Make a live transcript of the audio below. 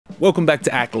Welcome back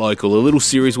to Act Local, a little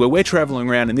series where we're travelling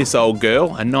around in this old girl,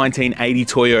 a 1980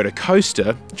 Toyota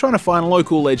Coaster, trying to find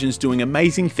local legends doing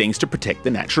amazing things to protect the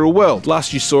natural world.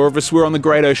 Last you saw of us, we're on the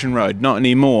Great Ocean Road, not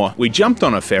anymore. We jumped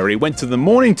on a ferry, went to the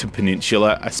Mornington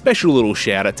Peninsula, a special little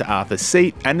shout out to Arthur's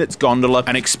Seat and its gondola,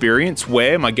 an experience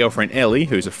where my girlfriend Ellie,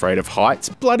 who's afraid of heights,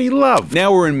 bloody loved.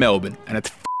 Now we're in Melbourne, and it's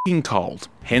f***ing cold.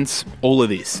 Hence, all of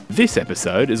this. This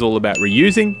episode is all about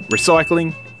reusing,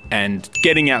 recycling, and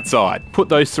getting outside. Put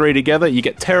those three together, you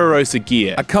get Terra Rosa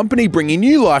Gear, a company bringing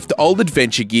new life to old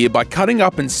adventure gear by cutting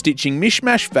up and stitching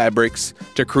mishmash fabrics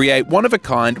to create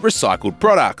one-of-a-kind recycled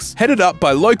products. Headed up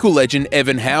by local legend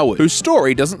Evan Howard, whose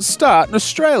story doesn't start in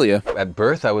Australia. At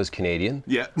birth, I was Canadian.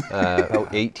 Yeah.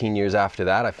 About 18 years after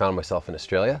that, I found myself in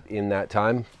Australia. In that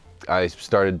time, I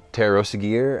started Terra Rosa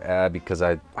Gear because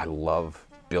I love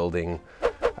building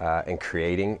and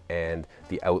creating, and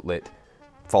the outlet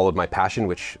followed my passion,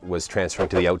 which was transferring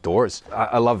to the outdoors.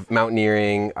 I love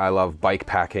mountaineering, I love bike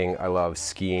packing, I love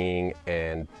skiing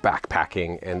and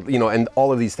backpacking, and and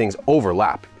all of these things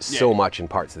overlap so much in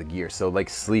parts of the gear. So like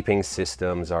sleeping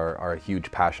systems are a huge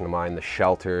passion of mine. The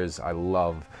shelters, I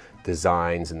love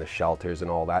designs and the shelters and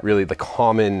all that. Really the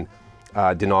common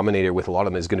denominator with a lot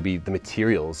of them is going to be the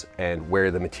materials and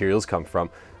where the materials come from.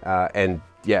 And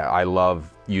yeah, I love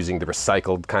using the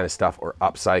recycled kind of stuff, or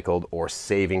upcycled, or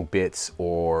saving bits,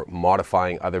 or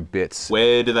modifying other bits.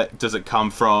 Where does it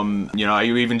come from? Are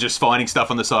you even just finding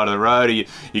stuff on the side of the road? Are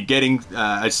you getting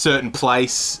a certain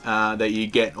place that you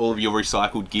get all of your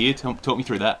recycled gear? Talk me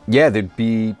through that. Yeah, there'd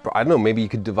be, I don't know, maybe you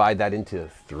could divide that into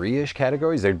three-ish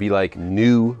categories. There'd be like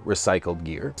new recycled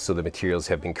gear. So the materials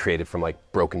have been created from like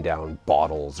broken down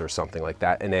bottles or something like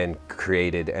that, and then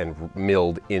created and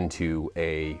milled into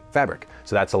a fabric.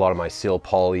 So that's a lot of my sil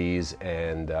polys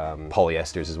and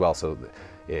polyesters as well. So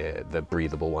the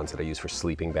breathable ones that I use for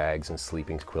sleeping bags and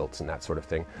sleeping quilts and that sort of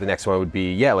thing. The next one would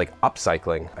be, yeah, like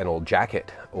upcycling an old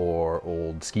jacket or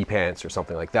old ski pants or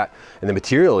something like that. And the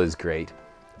material is great,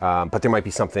 but there might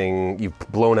be something, you've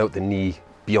blown out the knee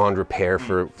beyond repair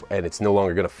and it's no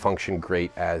longer going to function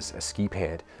great as a ski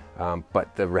pant.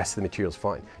 But the rest of the material is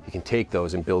fine. You can take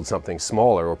those and build something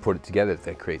smaller or put it together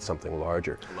to create something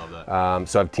larger. Love that.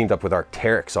 So I've teamed up with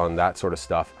Arc'teryx on that sort of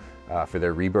stuff for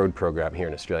their rebuild program here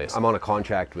in Australia. I'm on a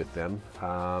contract with them,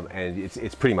 and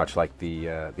it's pretty much like the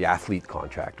athlete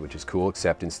contract, which is cool,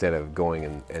 except instead of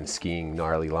going and skiing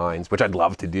gnarly lines, which I'd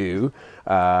love to do,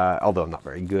 although I'm not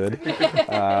very good,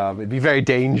 it'd be very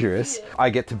dangerous. I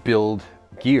get to build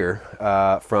gear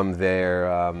from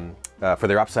their for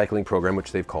their upcycling program,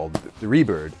 which they've called the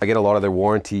Rebird. I get a lot of their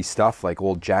warranty stuff, like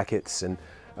old jackets and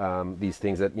these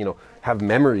things that have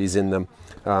memories in them.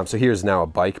 So here's now a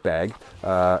bike bag,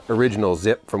 original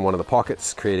zip from one of the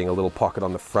pockets, creating a little pocket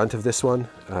on the front of this one,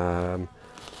 and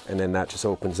then that just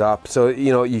opens up. So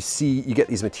you get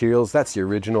these materials. That's the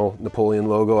original Napoleon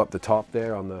logo up the top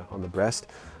there on the breast,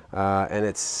 and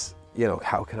it's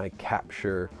how can I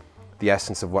capture the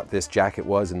essence of what this jacket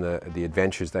was and the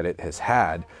adventures that it has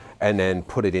had, and then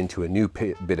put it into a new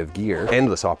bit of gear.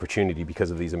 Endless opportunity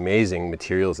because of these amazing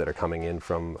materials that are coming in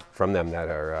from them that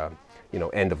are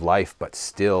end of life, but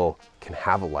still can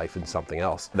have a life in something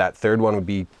else. That third one would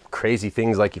be crazy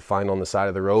things like you find on the side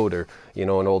of the road, or an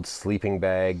old sleeping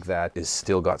bag that is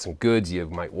still got some goods. You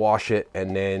might wash it,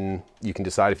 and then you can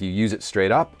decide if you use it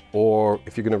straight up or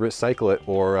if you're going to recycle it,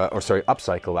 or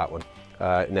upcycle that one,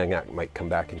 and then that might come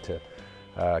back into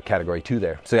category 2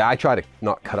 there. So yeah, I try to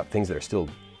not cut up things that are still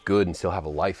good and still have a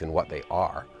life in what they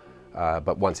are,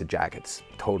 but once a jacket's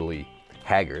totally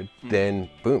haggard, then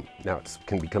boom, now it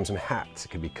can become some hats.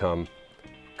 It can become,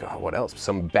 God, what else?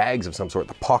 Some bags of some sort.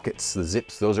 The pockets, the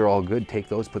zips, those are all good. Take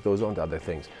those, put those onto other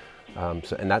things.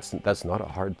 And that's not a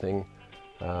hard thing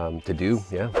to do.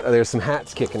 Yeah, there's some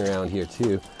hats kicking around here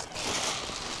too.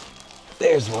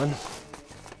 There's one.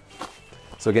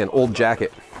 So again, old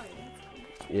jacket.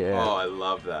 Yeah. Oh, I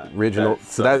love that. Original.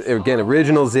 So that again,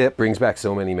 original zip brings back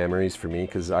so many memories for me,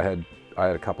 because I had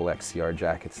a couple XCR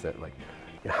jackets that, like,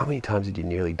 how many times did you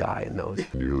nearly die in those?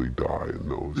 Nearly die in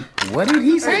those. What did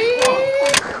he say?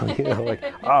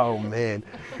 Like, oh man,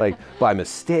 like by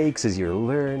mistakes as you're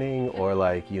learning, or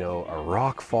like a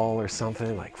rock fall or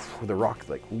something, like the rock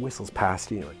like whistles past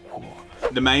you, like, whoa.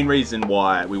 The main reason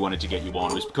why we wanted to get you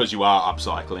on was because you are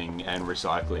upcycling and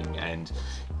recycling,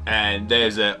 and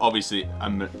there's obviously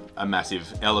a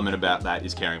massive element about that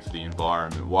is caring for the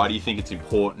environment. Why do you think it's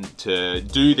important to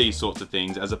do these sorts of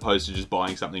things as opposed to just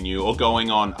buying something new or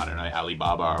going on, I don't know,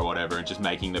 Alibaba or whatever, and just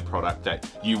making the product that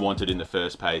you wanted in the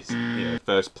first place?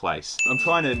 I'm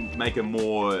trying to make a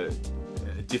more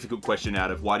difficult question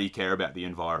out of why do you care about the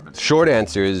environment? Short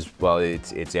answer is, well,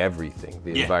 it's everything.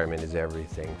 The Yeah. environment is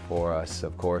everything for us,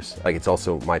 of course. Like, it's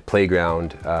also my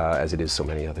playground, as it is so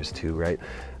many others too, right?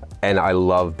 And I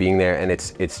love being there, and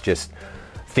it's just,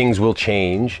 things will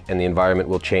change and the environment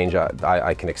will change.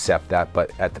 I can accept that,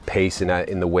 but at the pace and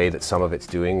in the way that some of it's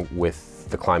doing with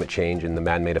the climate change and the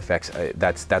man-made effects,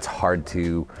 that's hard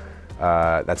to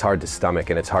stomach,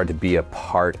 and it's hard to be a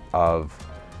part of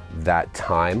that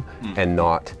time and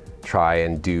not try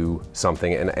and do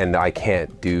something. And I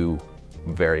can't do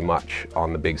very much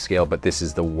on the big scale, but this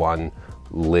is the one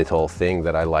little thing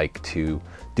that I like to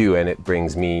do, and it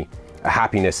brings me a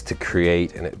happiness to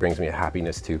create, and it brings me a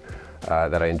happiness to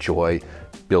that I enjoy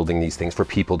building these things for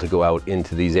people to go out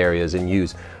into these areas and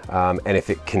use. And if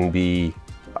it can be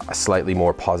a slightly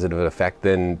more positive effect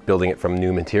than building it from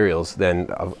new materials, then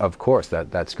of course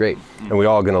that's great. And we're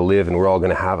all going to live, and we're all going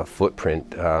to have a footprint.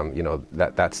 You know,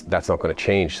 that's not going to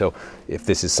change. So if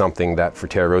this is something that for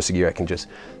Terra Rosa Gear I can just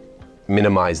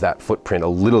minimize that footprint a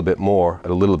little bit more,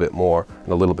 and a little bit more,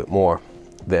 and a little bit more,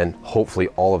 then hopefully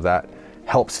all of that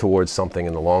helps towards something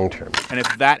in the long term. And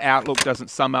if that outlook doesn't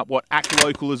sum up what Act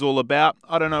Local is all about,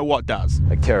 I don't know what does.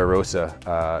 Like Terra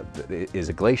Rosa is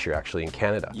a glacier actually in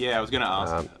Canada. Yeah, I was going to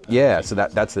ask. Yeah, so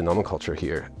that's the nomenclature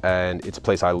here. And it's a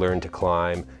place I learned to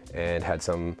climb and had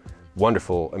some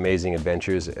wonderful, amazing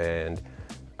adventures, and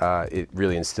it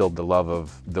really instilled the love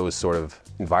of those sort of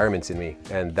environments in me.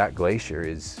 And that glacier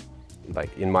is,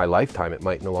 like, in my lifetime, it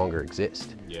might no longer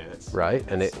exist. Yeah, right?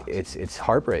 And it's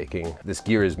heartbreaking. This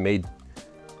gear is made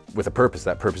with a purpose.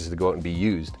 That purpose is to go out and be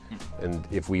used. And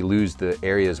if we lose the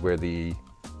areas where the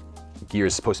gear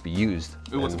is supposed to be used,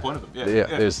 what's the point of them? Yeah,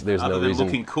 there's no reason.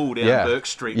 Looking cool down Brookes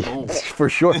Street Mall. For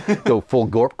sure. Go full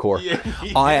Gorp core.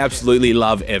 I absolutely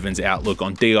love Evan's outlook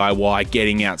on DIY,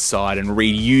 getting outside and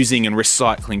reusing and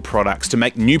recycling products to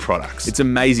make new products. It's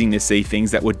amazing to see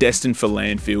things that were destined for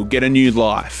landfill get a new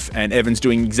life, and Evan's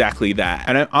doing exactly that.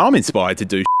 And I'm inspired to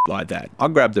do like that. I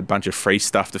grabbed a bunch of free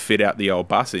stuff to fit out the old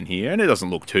bus in here, and it doesn't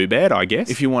look too bad, I guess.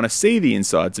 If you want to see the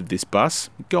insides of this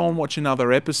bus, go and watch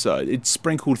another episode. It's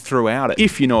sprinkled throughout it.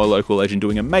 If you know a local legend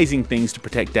doing amazing things to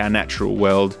protect our natural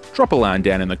world, drop a line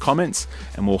down in the comments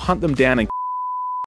and we'll hunt them down and